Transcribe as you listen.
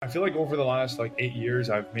feel like over the last 8 years,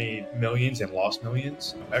 I've made millions and lost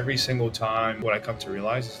millions. Every single time, what I come to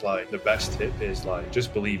realize is the best tip is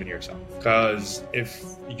just believe in yourself. Because if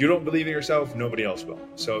you don't believe in yourself, nobody else will.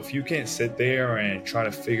 So if you can't sit there and try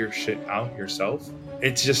to figure shit out yourself,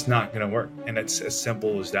 it's just not going to work. And it's as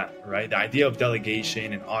simple as that, right? The idea of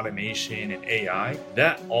delegation and automation and AI,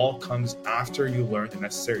 that all comes after you learn the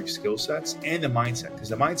necessary skill sets and the mindset. Because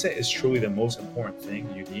the mindset is truly the most important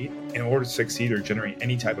thing you need in order to succeed or generate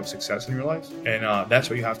any type of success in your life. And that's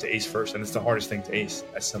what you have to ace first. And it's the hardest thing to ace,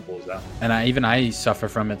 as simple as that. And I suffer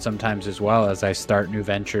from it sometimes as well as I start new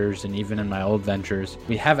ventures. And even in my old ventures,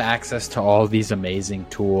 we have access to all these amazing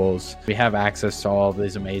tools. We have access to all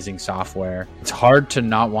this amazing software. It's hard to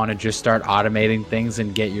not want to just start automating things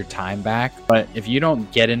and get your time back. But if you don't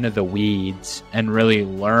get into the weeds and really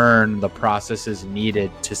learn the processes needed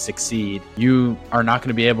to succeed, you are not going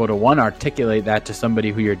to be able to, one, articulate that to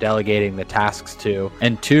somebody who you're delegating the tasks to,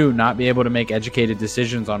 and two, not be able to make educated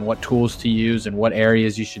decisions on what tools to use and what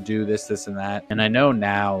areas you should do this and that. And I know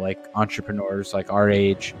now, entrepreneurs our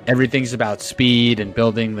age, everything's about speed and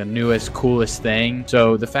building the newest, coolest thing.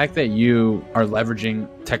 So the fact that you are leveraging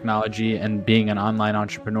technology and being an online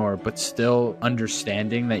entrepreneur, but still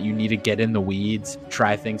understanding that you need to get in the weeds,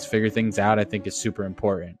 try things, figure things out, I think is super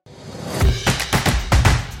important.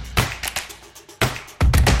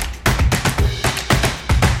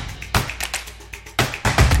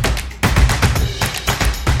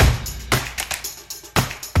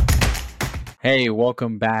 Hey,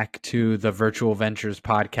 welcome back to the Virtual Ventures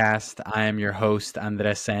podcast. I am your host,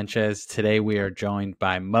 Andres Sanchez. Today we are joined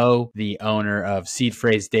by Mo, the owner of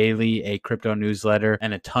SeedPhrase Daily, a crypto newsletter,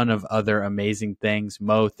 and a ton of other amazing things.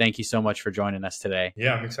 Mo, thank you so much for joining us today.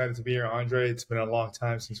 Yeah, I'm excited to be here, Andre. It's been a long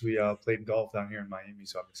time since we played golf down here in Miami,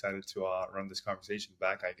 so I'm excited to run this conversation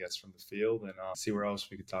back, I guess, from the field and see where else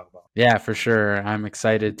we could talk about. Yeah, for sure. I'm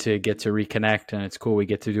excited to get to reconnect, and it's cool we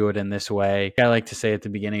get to do it in this way. I like to say at the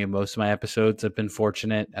beginning of most of my episodes, I've been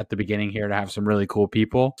fortunate at the beginning here to have some really cool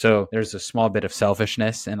people. So there's a small bit of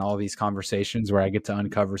selfishness in all these conversations where I get to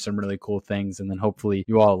uncover some really cool things. And then hopefully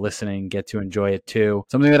you all listening get to enjoy it too.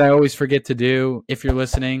 Something that I always forget to do, if you're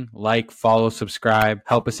listening, follow, subscribe,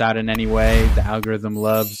 help us out in any way. The algorithm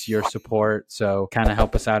loves your support. So kind of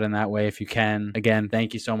help us out in that way if you can. Again,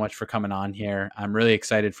 thank you so much for coming on here. I'm really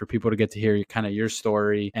excited for people to get to hear your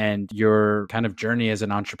story and your kind of journey as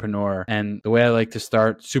an entrepreneur. And the way I like to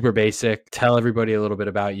start, super basic, tell everybody a little bit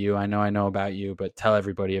about you. I know about you, but tell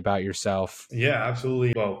everybody about yourself. Yeah,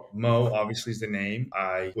 absolutely. Well, Mo obviously is the name.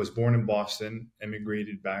 I was born in Boston,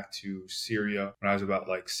 immigrated back to Syria when I was about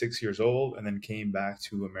 6 years old, and then came back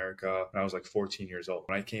to America when I was 14 years old.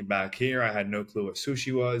 When I came back here, I had no clue what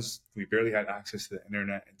sushi was. We barely had access to the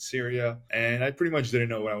internet in Syria, and I pretty much didn't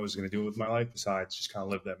know what I was going to do with my life besides just kind of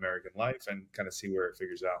live the American life and kind of see where it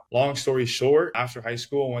figures out. Long story short, after high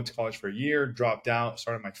school, I went to college for a year, dropped out,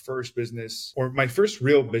 started my first business, or my first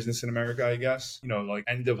real business in America, I guess,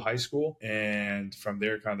 end of high school. And from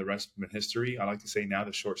there, kind of the rest has been history. I like to say now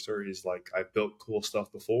the short story is I've built cool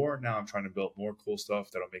stuff before. Now I'm trying to build more cool stuff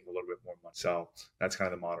that'll make a little bit more money. So that's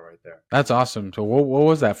kind of the motto right there. That's awesome. So what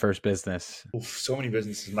was that first business? So many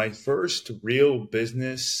businesses. My first real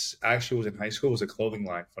business actually was in high school. It was a clothing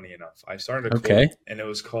line, funny enough. I started a clothing, and it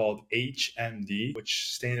was called HMD,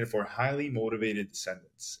 which standard for Highly Motivated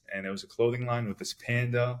Descendants. And it was a clothing line with this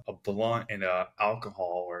panda, a blunt, and a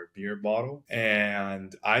alcohol or a beer bottle.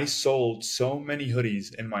 And I sold so many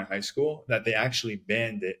hoodies in my high school that they actually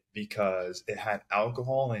banned it because it had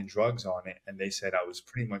alcohol and drugs on it. And they said I was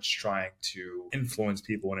pretty much trying to influence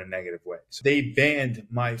people in a negative way. So they banned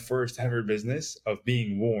my first ever business of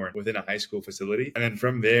being worn within a high school facility. And then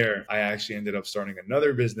from there, I actually ended up starting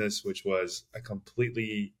another business, which was a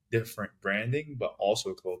completely different branding, but also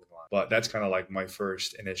a clothing line. But that's kind of my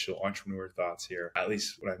first initial entrepreneur thoughts here, at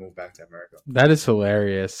least when I moved back to America. That is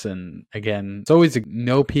hilarious. And again, it's always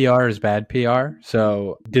no PR is bad PR.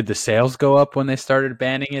 So did the sales go up when they started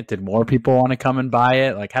banning it? Did more people want to come and buy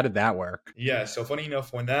it? How did that work? Yeah. So funny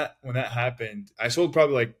enough, when that happened, I sold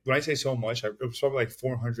probably when I say so much, it was probably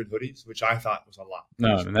 400 hoodies, which I thought was a lot.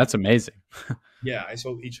 No, that's amazing. Yeah, I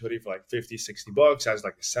sold each hoodie for $50-$60. I was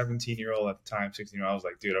a 17-year-old at the time, 16-year-old. I was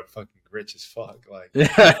dude, I'm fucking rich as fuck.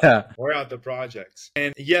 We're out the projects.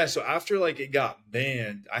 And yeah, so after it got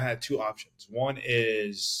banned, I had two options. One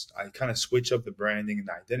is I kind of switch up the branding and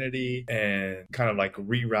the identity and kind of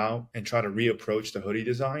reroute and try to reapproach the hoodie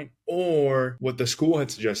design. Or what the school had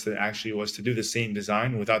suggested actually was to do the same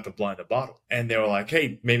design without the blunt and the bottle. And they were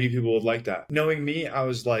hey, maybe people would like that. Knowing me, I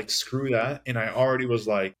was screw that. And I already was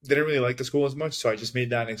didn't really like the school as much. So I just made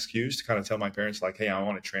that an excuse to kind of tell my parents hey, I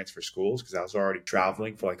want to transfer schools because I was already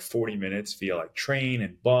traveling for 40 minutes via like train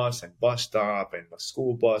and bus stop and a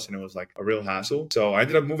school bus. And it was like a real hassle. So I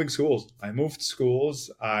ended up moving schools. I moved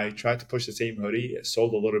schools. I tried to push the same hoodie. It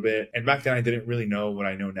sold a little bit. And back then I didn't really know what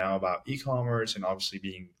I know now about e-commerce and obviously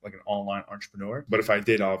being like an online entrepreneur. But if I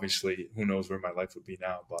did, obviously, who knows where my life would be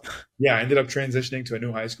now. But yeah, I ended up transitioning to a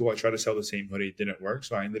new high school. I tried to sell the same hoodie. It didn't work.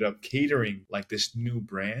 So I ended up catering like this new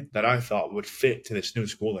brand that I thought would fit to this new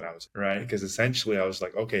school that I was in, right? Because essentially I was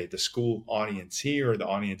like, okay, the school audience here, the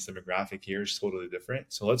audience demographic here is totally different.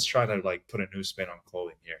 So let's try to like put a new spin on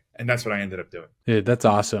clothing here. And that's what I ended up doing. Dude, that's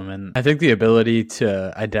awesome. And I think the ability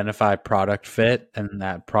to identify product fit and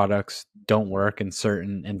that products don't work in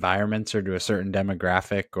certain environments or to a certain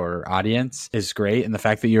demographic or audience is great. And the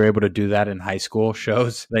fact that you're able to do that in high school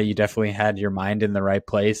shows that you definitely had your mind in the right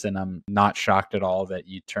place. And I'm not shocked at all that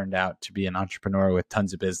you turned out to be an entrepreneur with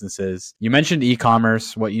tons of businesses. You mentioned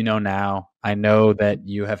e-commerce, what you know now. I know that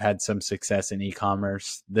you have had some success in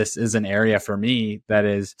e-commerce. This is an area for me that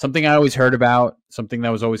is something I always heard about, something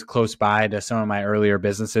that was always close by to some of my earlier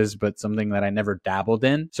businesses, but something that I never dabbled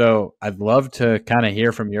in. So I'd love to kind of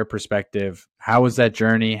hear from your perspective. How was that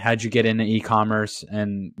journey? How'd you get into e-commerce?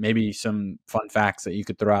 And maybe some fun facts that you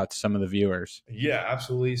could throw out to some of the viewers. Yeah,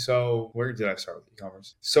 absolutely. So where did I start with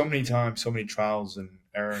e-commerce? So many times, so many trials and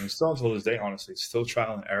error, and still until this day, honestly, it's still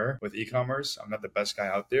trial and error with e-commerce. I'm not the best guy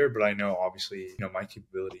out there, but I know obviously, my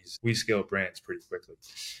capabilities. We scale brands pretty quickly.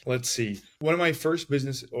 Let's see. One of my first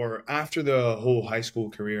business, or after the whole high school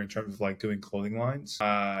career in terms of like doing clothing lines,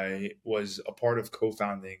 I was a part of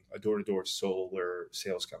co-founding a door-to-door solar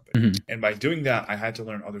sales company. Mm-hmm. And by doing that, I had to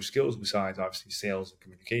learn other skills besides obviously sales and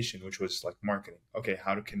communication, which was like marketing. Okay,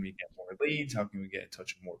 how can we get more leads? How can we get in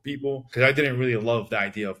touch with more people? Because I didn't really love the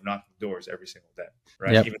idea of knocking doors every single day.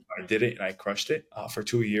 Right. Yep. Even though I did it and I crushed it for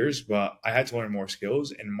 2 years, but I had to learn more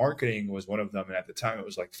skills, and marketing was one of them. And at the time it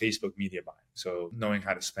was like Facebook media buying. So knowing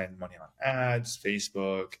how to spend money on ads,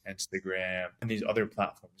 Facebook, Instagram, and these other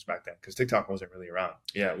platforms back then, because TikTok wasn't really around.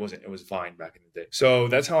 Yeah, it wasn't. It was Vine back in the day. So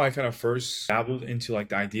that's how I kind of first dabbled into like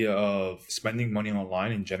the idea of spending money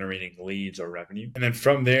online and generating leads or revenue. And then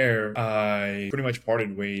from there, I pretty much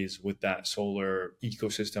parted ways with that solar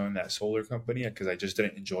ecosystem and that solar company because I just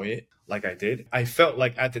didn't enjoy it like I did. I felt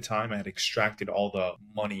like at the time I had extracted all the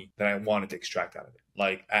money that I wanted to extract out of it.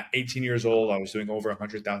 Like at 18 years old, I was doing over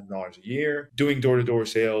 $100,000 a year, doing door-to-door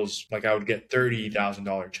sales. Like I would get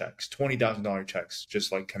 $30,000 checks, $20,000 checks, just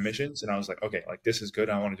like commissions. And I was like, okay, like this is good.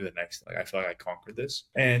 I want to do the next. Like I feel like I conquered this.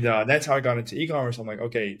 And that's how I got into e-commerce. I'm like,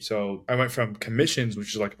 okay, so I went from commissions,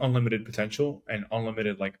 which is like unlimited potential and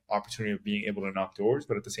unlimited like opportunity of being able to knock doors.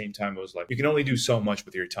 But at the same time, it was like, you can only do so much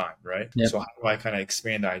with your time, right? Yep. So how do I kind of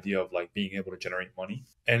expand the idea of like being able to generate money?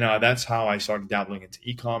 And that's how I started dabbling into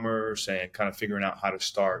e-commerce and kind of figuring out how to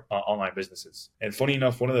start online businesses. And funny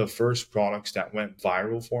enough, one of the first products that went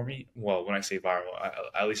viral for me, well, when I say viral,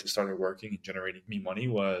 at least it started working and generating me money,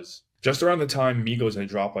 was just around the time Migos had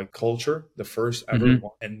dropped like Culture, the first ever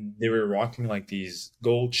one, and they were rocking like these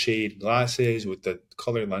gold shade glasses with the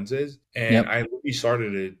colored lenses. And I literally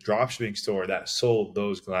started a dropshipping store that sold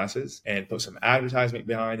those glasses and put some advertisement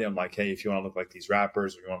behind it. I'm like, hey, if you want to look like these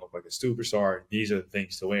rappers or you want to look like a superstar, these are the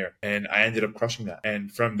things to wear. And I ended up crushing that.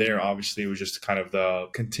 And from there, obviously, it was just kind of the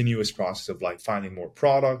continuous process of like finding more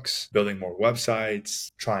products, building more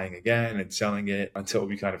websites, trying again and selling it until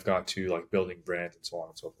we kind of got to like building brands and so on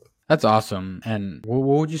and so forth. That's awesome. And what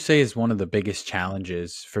would you say is one of the biggest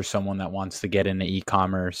challenges for someone that wants to get into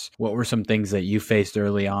e-commerce? What were some things that you faced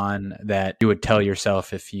early on that you would tell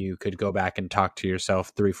yourself if you could go back and talk to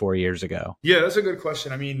yourself 3-4 years ago? Yeah, that's a good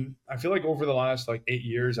question. I mean, I feel like over the last like 8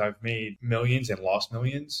 years, I've made millions and lost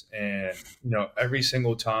millions. And, every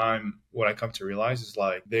single time what I come to realize is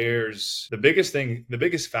like there's the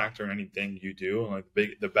biggest factor in anything you do. And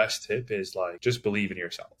like the best tip is like just believe in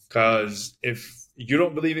yourself. Because if you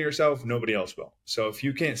don't believe in yourself, nobody else will. So if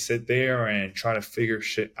you can't sit there and try to figure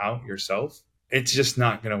shit out yourself, it's just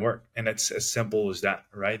not going to work. And it's as simple as that,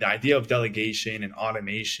 right? The idea of delegation and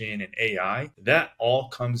automation and AI, that all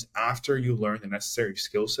comes after you learn the necessary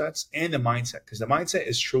skill sets and the mindset, because the mindset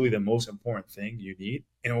is truly the most important thing you need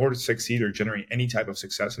in order to succeed or generate any type of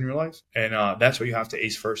success in your life. And that's what you have to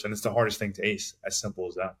ace first. And it's the hardest thing to ace, as simple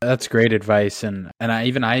as that. That's great advice. And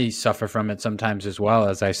I suffer from it sometimes as well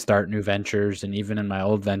as I start new ventures. And even in my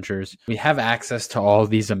old ventures, we have access to all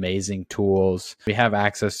these amazing tools. We have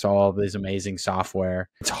access to all these amazing software.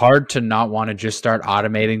 It's hard to not want to just start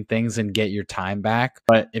automating things and get your time back.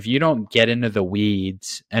 But if you don't get into the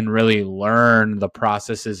weeds and really learn the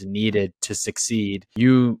processes needed to succeed,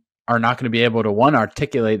 you are not going to be able to, one,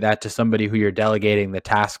 articulate that to somebody who you're delegating the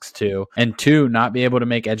tasks to, and two, not be able to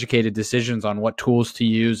make educated decisions on what tools to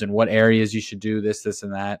use and what areas you should do this,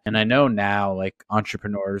 and that. And I know now, like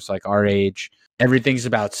entrepreneurs like our age, everything's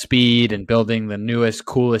about speed and building the newest,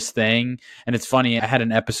 coolest thing. And it's funny, I had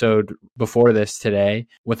an episode before this today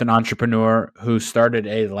with an entrepreneur who started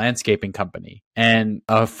a landscaping company. And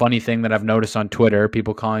a funny thing that I've noticed on Twitter,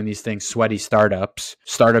 people calling these things sweaty startups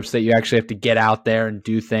that you actually have to get out there and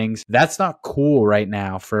do things. That's not cool right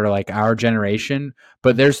now for like our generation,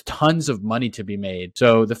 but there's tons of money to be made.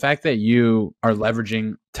 So the fact that you are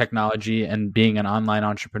leveraging technology and being an online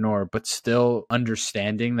entrepreneur, but still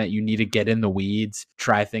understanding that you need to get in the weeds,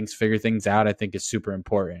 try things, figure things out, I think is super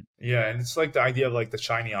important. Yeah, and it's like the idea of like the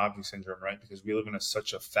shiny object syndrome, right? Because we live in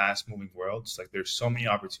such a fast moving world. It's like there's so many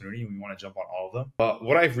opportunity and we want to jump on all of them. But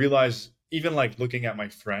what I've realized, even like looking at my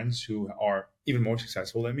friends who are even more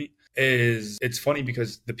successful than me, is it's funny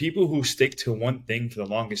because the people who stick to one thing for the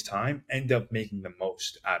longest time end up making the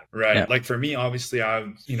most out of it, right? Yeah. Like for me, obviously, I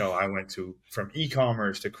went from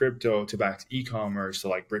e-commerce to crypto to back to e-commerce to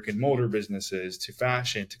like brick and mortar businesses to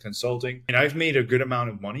fashion to consulting. And I've made a good amount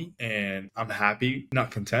of money and I'm happy,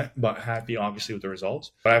 not content, but happy obviously with the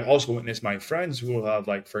results. But I've also witnessed my friends who have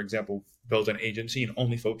like, for example, built an agency and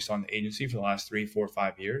only focused on the agency for the last 3, 4,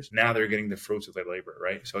 5 years. Now they're getting the fruits of their labor,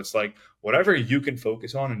 right? So it's like whatever you can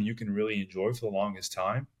focus on and you can really enjoy for the longest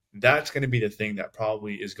time, that's going to be the thing that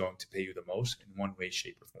probably is going to pay you the most in one way,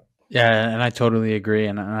 shape, or form. Yeah, and I totally agree.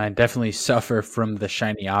 And I definitely suffer from the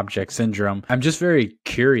shiny object syndrome. I'm just very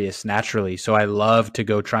curious naturally. So I love to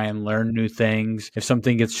go try and learn new things. If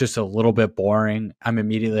something gets just a little bit boring, I'm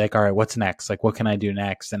immediately like, all right, what's next? Like, what can I do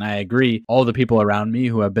next? And I agree. All the people around me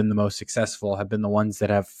who have been the most successful have been the ones that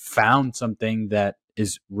have found something that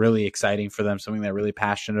is really exciting for them, something they're really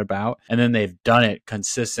passionate about. And then they've done it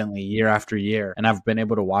consistently year after year. And I've been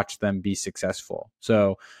able to watch them be successful.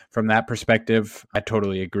 So from that perspective, I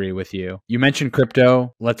totally agree with you. You mentioned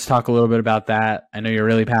crypto. Let's talk a little bit about that. I know you're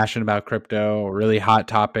really passionate about crypto, really hot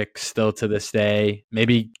topic still to this day.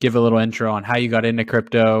 Maybe give a little intro on how you got into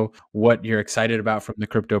crypto, what you're excited about from the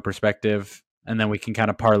crypto perspective. And then we can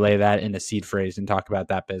kind of parlay that into SeedPhrase and talk about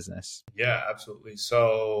that business. Yeah, absolutely.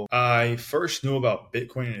 So I first knew about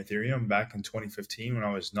Bitcoin and Ethereum back in 2015 when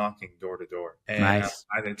I was knocking door to door. And nice.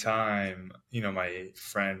 At the time, my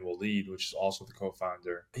friend Waleed, which is also the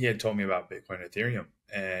co-founder, he had told me about Bitcoin and Ethereum.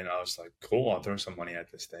 And I was like, cool, I'll throw some money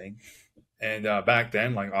at this thing. And back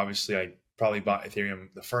then, like obviously I probably bought Ethereum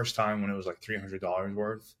the first time when it was like $300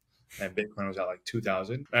 worth. And Bitcoin was at like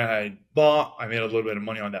 2,000. I made a little bit of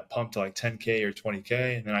money on that pump to like 10K or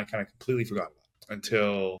 20K. And then I kind of completely forgot about it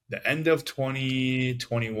until the end of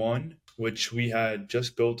 2021, which we had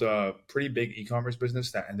just built a pretty big e-commerce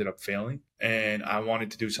business that ended up failing. And I wanted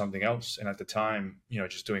to do something else. And at the time,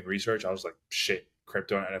 just doing research, I was like, shit,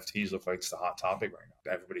 crypto and NFTs look like it's the hot topic right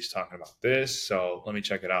now. Everybody's talking about this, so let me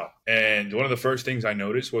check it out. And one of the first things I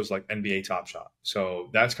noticed was like NBA Top Shot. So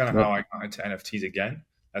that's kind of how I got into NFTs again.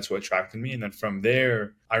 That's what attracted me. And then from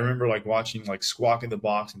there, I remember like watching like Squawk in the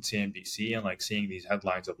Box and CNBC and like seeing these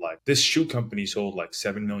headlines of like this shoe company sold like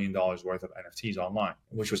 $7 million worth of NFTs online,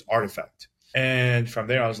 which was Artifact. And from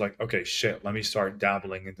there, I was like, okay, shit, let me start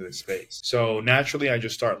dabbling into this space. So naturally, I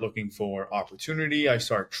just start looking for opportunity. I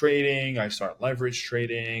start trading. I start leverage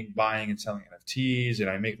trading, buying and selling NFTs, and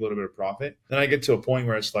I make a little bit of profit. Then I get to a point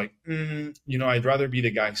where it's like, I'd rather be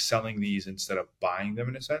the guy selling these instead of buying them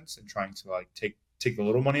in a sense and trying to like take the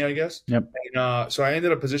little money, I guess. Yep. And so I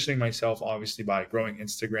ended up positioning myself, obviously, by growing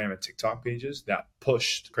Instagram and TikTok pages that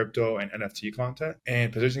pushed crypto and NFT content,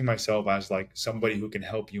 and positioning myself as like somebody who can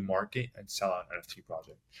help you market and sell an NFT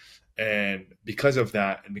project. And because of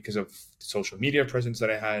that, and because of the social media presence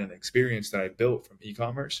that I had and the experience that I built from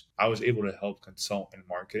e-commerce, I was able to help consult in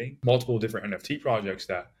marketing multiple different NFT projects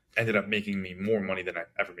that ended up making me more money than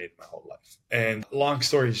I've ever made in my whole life. And long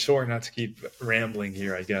story short, not to keep rambling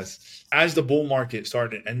here, I guess, as the bull market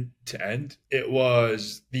started end to end, it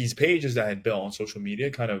was these pages that I had built on social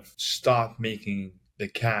media kind of stopped making the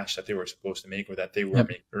cash that they were supposed to make or that they were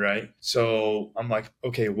making, right? So I'm like,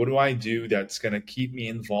 okay, what do I do that's going to keep me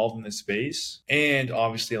involved in this space and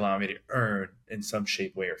obviously allow me to earn in some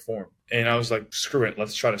shape, way, or form? And I was like, screw it,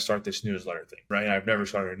 let's try to start this newsletter thing, right? I've never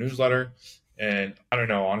started a newsletter. And I don't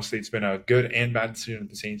know, honestly, it's been a good and bad decision at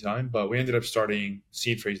the same time, but we ended up starting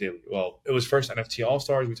SeedPhrase Daily. Well, it was first NFT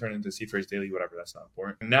All-Stars. We turned it into SeedPhrase Daily, whatever, that's not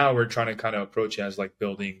important. And now we're trying to kind of approach it as like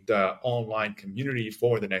building the online community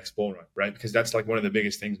for the next bull run, right? Because that's like one of the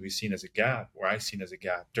biggest things we've seen as a gap, or I've seen as a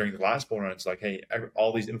gap during the last bull run. It's like, hey,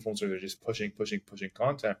 all these influencers are just pushing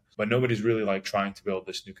content, but nobody's really like trying to build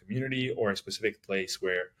this new community or a specific place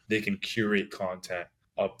where they can curate content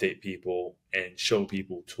update people, and show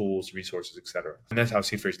people tools, resources, etc. And that's how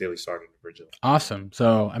SeedPhrase Daily started originally. Awesome.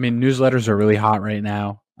 So, I mean, newsletters are really hot right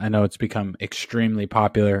now. I know it's become extremely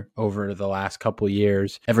popular over the last couple of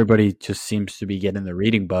years. Everybody just seems to be getting the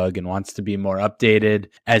reading bug and wants to be more updated.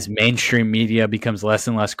 As mainstream media becomes less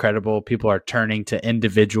and less credible, people are turning to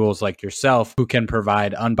individuals like yourself who can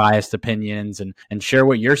provide unbiased opinions and share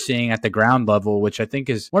what you're seeing at the ground level, which I think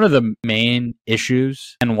is one of the main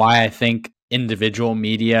issues and why I think individual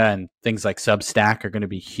media and things like Substack are going to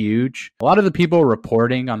be huge. A lot of the people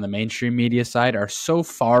reporting on the mainstream media side are so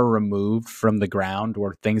far removed from the ground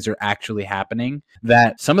where things are actually happening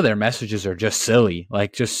that some of their messages are just silly,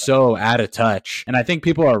 like just so out of touch. And I think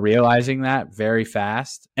people are realizing that very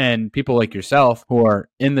fast. And people like yourself who are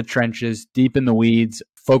in the trenches, deep in the weeds,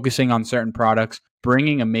 focusing on certain products,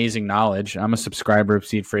 bringing amazing knowledge. I'm a subscriber of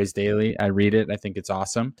SeedPhrase Daily. I read it. I think it's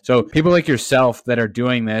awesome. So people like yourself that are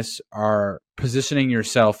doing this are positioning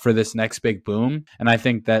yourself for this next big boom. And I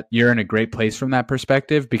think that you're in a great place from that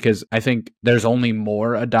perspective, because I think there's only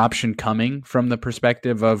more adoption coming from the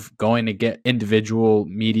perspective of going to get individual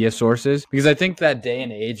media sources. Because I think that day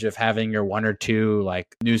and age of having your one or two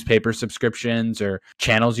like newspaper subscriptions or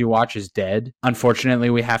channels you watch is dead.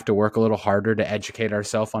 Unfortunately, we have to work a little harder to educate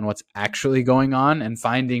ourselves on what's actually going on, and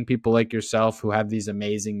finding people like yourself who have these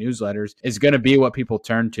amazing newsletters is going to be what people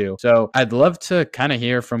turn to. So I'd love to kind of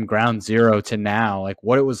hear from ground zero to now, like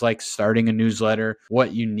what it was like starting a newsletter,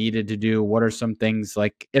 what you needed to do. What are some things,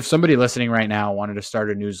 like if somebody listening right now wanted to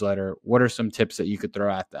start a newsletter, what are some tips that you could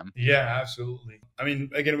throw at them? Yeah, absolutely. I mean,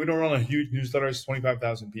 again, we don't run a huge newsletter. It's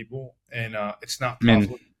 25,000 people, and it's not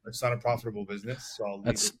profitable. It's not a profitable business. So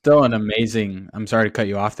that's still an amazing, I'm sorry to cut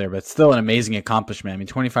you off there, but it's still an amazing accomplishment. I mean,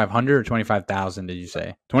 2,500 or 25,000, did you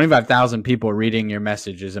say? 25,000 people reading your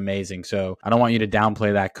message is amazing. So I don't want you to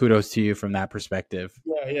downplay that. Kudos to you from that perspective.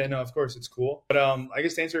 Yeah, no, of course it's cool. But I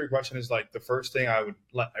guess to answer your question is like the first thing I would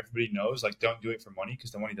let everybody know is like don't do it for money,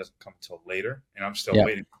 because the money doesn't come until later. And I'm still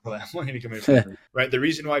waiting for that money to come in. Right. The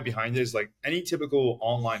reason why behind it is like any typical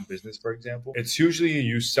online business, for example, it's usually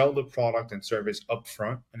you sell the product and service up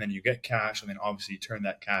front, and then you get cash, and then obviously you turn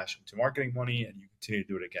that cash into marketing money, and you continue to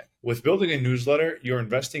do it again. With building a newsletter, you're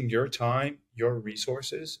investing your time, your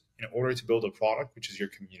resources in order to build a product, which is your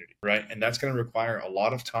community, right? And that's going to require a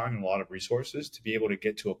lot of time and a lot of resources to be able to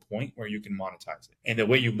get to a point where you can monetize it. And the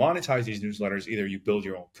way you monetize these newsletters, either you build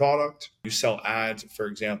your own product, you sell ads, for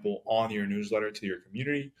example, on your newsletter to your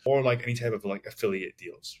community, or like any type of like affiliate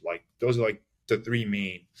deals. Like those are like the three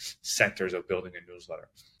main sectors of building a newsletter.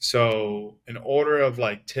 So in order of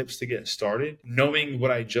like tips to get started, knowing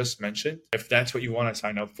what I just mentioned, if that's what you want to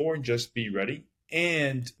sign up for, just be ready.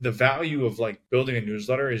 And the value of like building a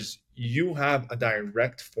newsletter is you have a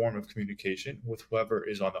direct form of communication with whoever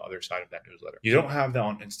is on the other side of that newsletter. You don't have that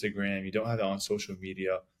on Instagram. You don't have that on social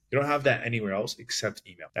media. You don't have that anywhere else except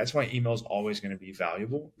email. That's why email is always going to be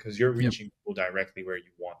valuable, because you're reaching people directly where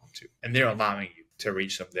you want them to. And they're allowing you to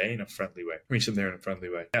reach them there in a friendly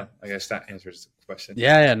way. Yeah, I guess that answers the question.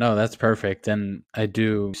 Yeah, no, that's perfect. And I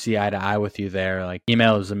do see eye to eye with you there. Like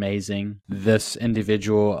email is amazing. This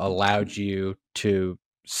individual allowed you to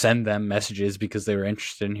send them messages because they were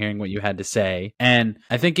interested in hearing what you had to say. And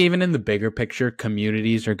I think even in the bigger picture,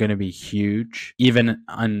 communities are going to be huge. Even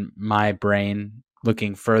on my brain,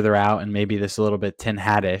 looking further out, and maybe this a little bit tin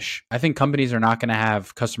hat-ish, I think companies are not going to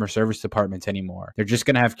have customer service departments anymore. They're just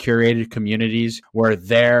going to have curated communities where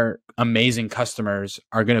their amazing customers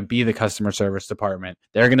are going to be the customer service department.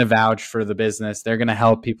 They're going to vouch for the business. They're going to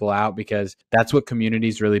help people out, because that's what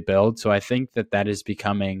communities really build. So I think that that is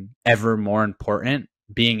becoming ever more important,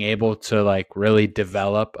 being able to like really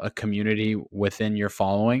develop a community within your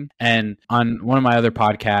following. And on one of my other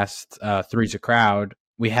podcasts, Three's a Crowd,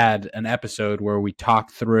 we had an episode where we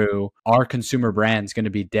talked through, are consumer brands going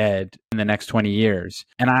to be dead in the next 20 years?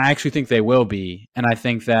 And I actually think they will be. And I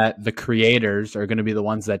think that the creators are going to be the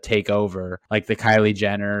ones that take over, like the Kylie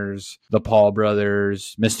Jenners, the Paul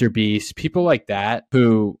brothers, Mr. Beast, people like that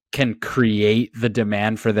who can create the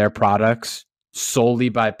demand for their products solely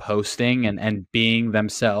by posting and being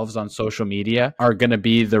themselves on social media are going to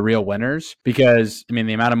be the real winners. Because, I mean,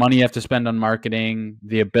 the amount of money you have to spend on marketing,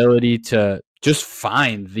 the ability to just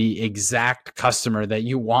find the exact customer that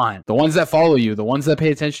you want, the ones that follow you, the ones that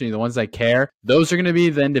pay attention to you, the ones that care, those are going to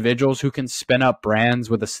be the individuals who can spin up brands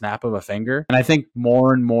with a snap of a finger. And I think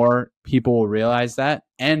more and more people will realize that.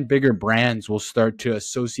 and bigger brands will start to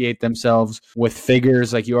associate themselves with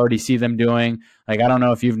figures like you already see them doing. Like, I don't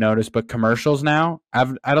know if you've noticed, but commercials now, I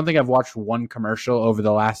don't think I've watched one commercial over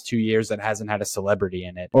the last 2 years that hasn't had a celebrity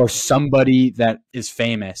in it or somebody that is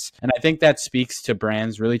famous. And I think that speaks to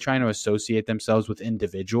brands really trying to associate themselves with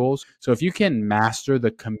individuals. So if you can master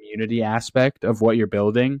the community aspect of what you're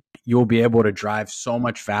building, you'll be able to drive so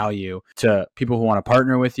much value to people who want to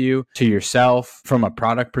partner with you, to yourself from a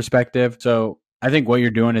product perspective. So I think what you're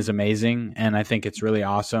doing is amazing. And I think it's really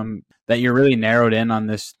awesome that you're really narrowed in on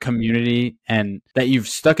this community and that you've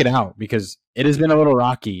stuck it out, because it has been a little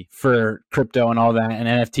rocky for crypto and all that and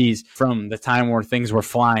NFTs from the time where things were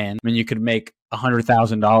flying when you could make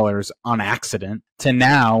 $100,000 on accident to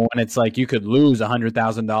now when it's like you could lose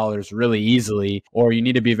 $100,000 really easily, or you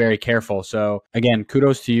need to be very careful. So again,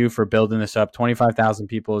 kudos to you for building this up. 25,000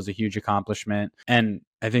 people is a huge accomplishment. And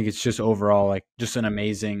I think it's just overall like just an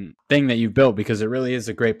amazing thing that you've built, because it really is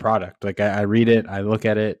a great product. Like I read it, I look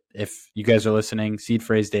at it. If you guys are listening,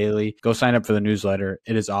 SeedPhrase Daily, go sign up for the newsletter.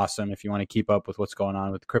 It is awesome if you want to keep up with what's going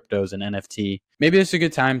on with cryptos and NFT. Maybe it's a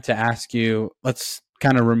good time to ask you, let's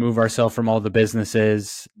kind of remove ourselves from all the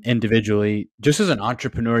businesses individually. Just as an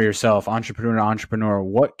entrepreneur yourself, entrepreneur,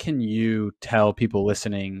 what can you tell people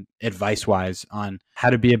listening advice wise on how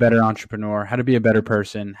to be a better entrepreneur, how to be a better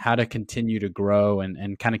person, how to continue to grow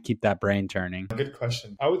and kind of keep that brain turning? Good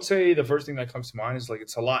question. I would say the first thing that comes to mind is like,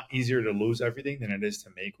 it's a lot easier to lose everything than it is to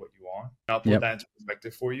make what you want. I'll put that into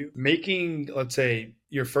perspective for you. Making, let's say,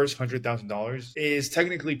 your first $100,000 is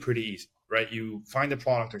technically pretty easy, right? You find a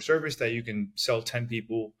product or service that you can sell 10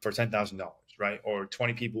 people for $10,000, right? Or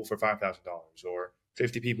 20 people for $5,000 or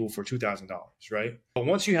 50 people for $2,000, right? But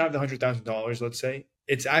once you have the $100,000, let's say,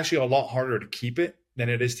 it's actually a lot harder to keep it than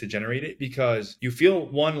it is to generate it, because you feel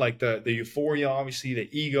one, like the euphoria, obviously the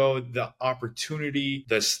ego, the opportunity,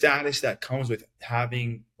 the status that comes with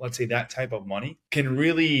having, let's say, that type of money can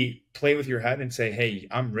really play with your head and say, hey,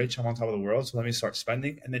 I'm rich, I'm on top of the world, so let me start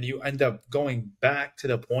spending. And then you end up going back to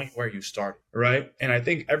the point where you started, right? And I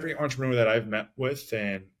think every entrepreneur that I've met with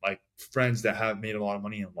and like friends that have made a lot of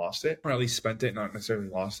money and lost it, or at least spent it, not necessarily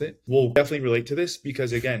lost it, will definitely relate to this,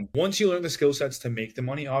 because again, once you learn the skill sets to make the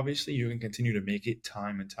money, obviously you can continue to make it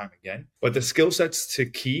time and time again. But the skill sets to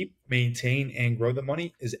keep, maintain, and grow the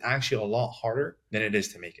money is actually a lot harder than it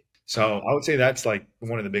is to make it. So I would say that's like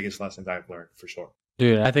one of the biggest lessons I've learned for sure.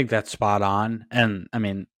 Dude, I think that's spot on. And I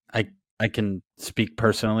mean, I can speak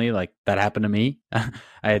personally, like that happened to me. I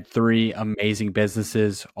had 3 amazing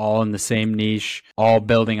businesses, all in the same niche, all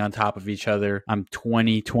building on top of each other. I'm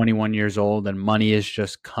 20, 21 years old and money is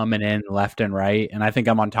just coming in left and right. And I think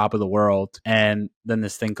I'm on top of the world. And then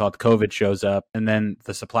this thing called COVID shows up, and then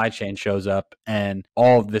the supply chain shows up, and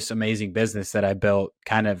all of this amazing business that I built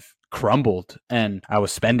kind of crumbled. And I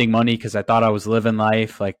was spending money because I thought I was living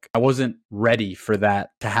life. Like I wasn't ready for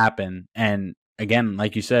that to happen. And again,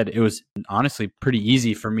 like you said, it was honestly pretty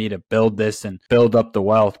easy for me to build this and build up the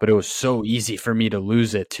wealth, but it was so easy for me to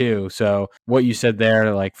lose it too. So what you said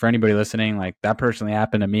there, like for anybody listening, like that personally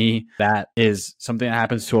happened to me. That is something that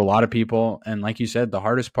happens to a lot of people. And like you said, the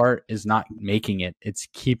hardest part is not making it, it's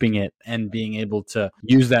keeping it and being able to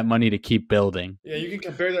use that money to keep building. Yeah, you can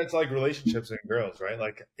compare that to like relationships and girls, right?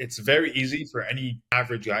 Like it's very easy for any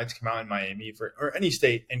average guy to come out in Miami or any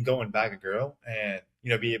state and go and bag a girl and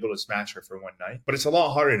be able to smash her for one night. But it's a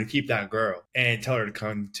lot harder to keep that girl and tell her to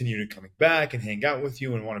continue to coming back and hang out with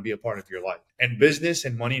you and want to be a part of your life. And business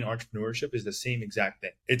and money and entrepreneurship is the same exact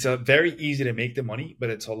thing. It's a very easy to make the money, but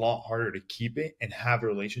it's a lot harder to keep it and have a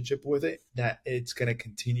relationship with it that it's going to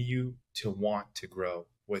continue to want to grow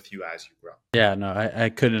with you as you grow. Yeah, no, I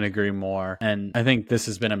couldn't agree more. And I think this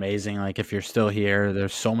has been amazing. Like if you're still here,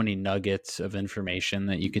 there's so many nuggets of information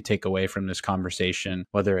that you could take away from this conversation,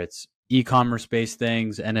 whether it's e-commerce based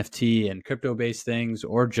things, NFT and crypto based things,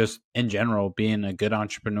 or just in general, being a good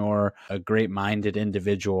entrepreneur, a great minded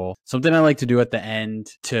individual. Something I like to do at the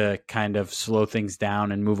end to kind of slow things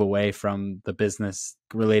down and move away from the business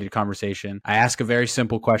related conversation. I ask a very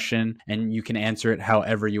simple question and you can answer it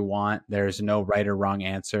however you want. There's no right or wrong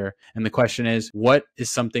answer. And the question is, what is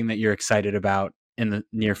something that you're excited about in the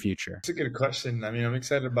near future? That's a good question. I mean, I'm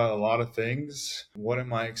excited about a lot of things. What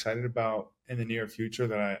am I excited about in the near future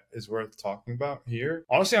that is worth talking about here?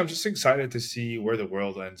 Honestly, I'm just excited to see where the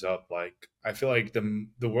world ends up. Like, I feel like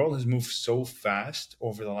the world has moved so fast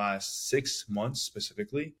over the last 6 months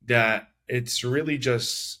specifically that it's really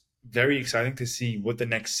just very exciting to see what the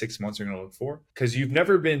next 6 months are going to look for, because you've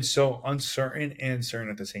never been so uncertain and certain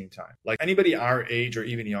at the same time. Like anybody our age or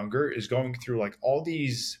even younger is going through like all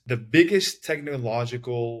these, the biggest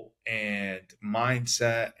technological and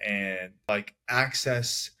mindset and like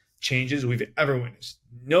access changes we've ever witnessed.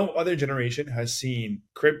 no other generation has seen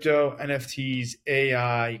crypto, NFTs,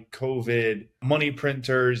 AI, COVID, money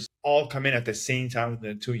printers all come in at the same time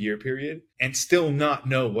within a 2 year period and still not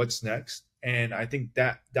know what's next. And I think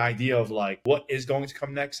that the idea of like what is going to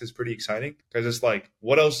come next is pretty exciting because it's like,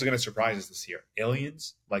 what else is going to surprise us this year?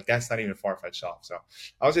 Aliens? Like, that's not even far-fetched off. So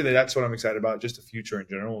I would say that that's what I'm excited about, just the future in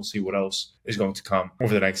general. We'll see what else is going to come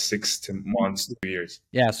over the next 6 months to 2 years.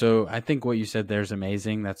 Yeah, so I think what you said there is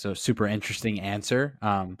amazing. That's a super interesting answer.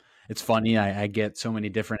 It's funny. I get so many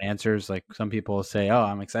different answers. Like some people say, "Oh,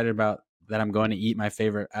 I'm excited about that. I'm going to eat my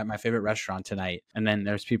favorite restaurant tonight." And then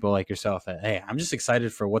there's people like yourself that, "Hey, I'm just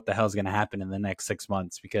excited for what the hell is going to happen in the next 6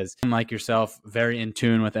 months," because I'm like yourself, very in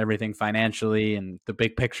tune with everything financially and the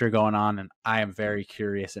big picture going on. And I am very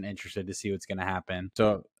curious and interested to see what's going to happen.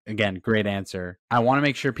 So again, great answer. I want to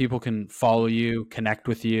make sure people can follow you, connect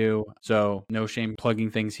with you. So no shame plugging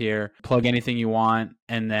things here. Plug anything you want.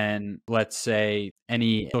 And then let's say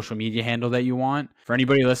any social media handle that you want. For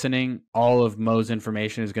anybody listening, all of Mo's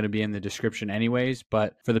information is going to be in the description anyways.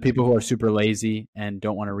 But for the people who are super lazy and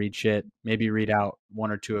don't want to read shit, maybe read out one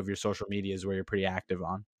or two of your social medias where you're pretty active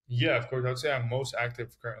on. Yeah, of course. I would say I'm most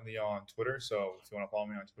active currently on Twitter. So if you want to follow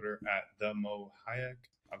me on Twitter at the Mo Hayek,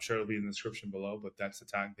 I'm sure it'll be in the description below, but that's the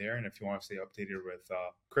tag there. And if you want to stay updated with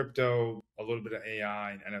crypto, a little bit of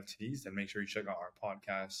AI and NFTs, then make sure you check out our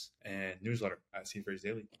podcast and newsletter at SeedPhrase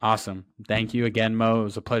Daily. Awesome. Thank you again, Mo. It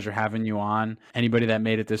was a pleasure having you on. Anybody that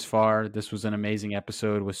made it this far, this was an amazing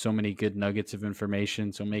episode with so many good nuggets of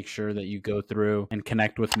information. So make sure that you go through and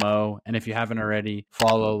connect with Mo. And if you haven't already,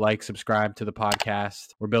 follow, like, subscribe to the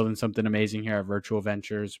podcast. We're building something amazing here at Virtual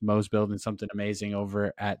Ventures. Mo's building something amazing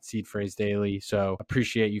over at SeedPhrase Daily. So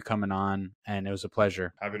appreciate you coming on, and it was a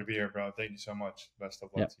pleasure. Happy to be here, bro. Thank you so much. Best of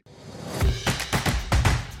luck to you.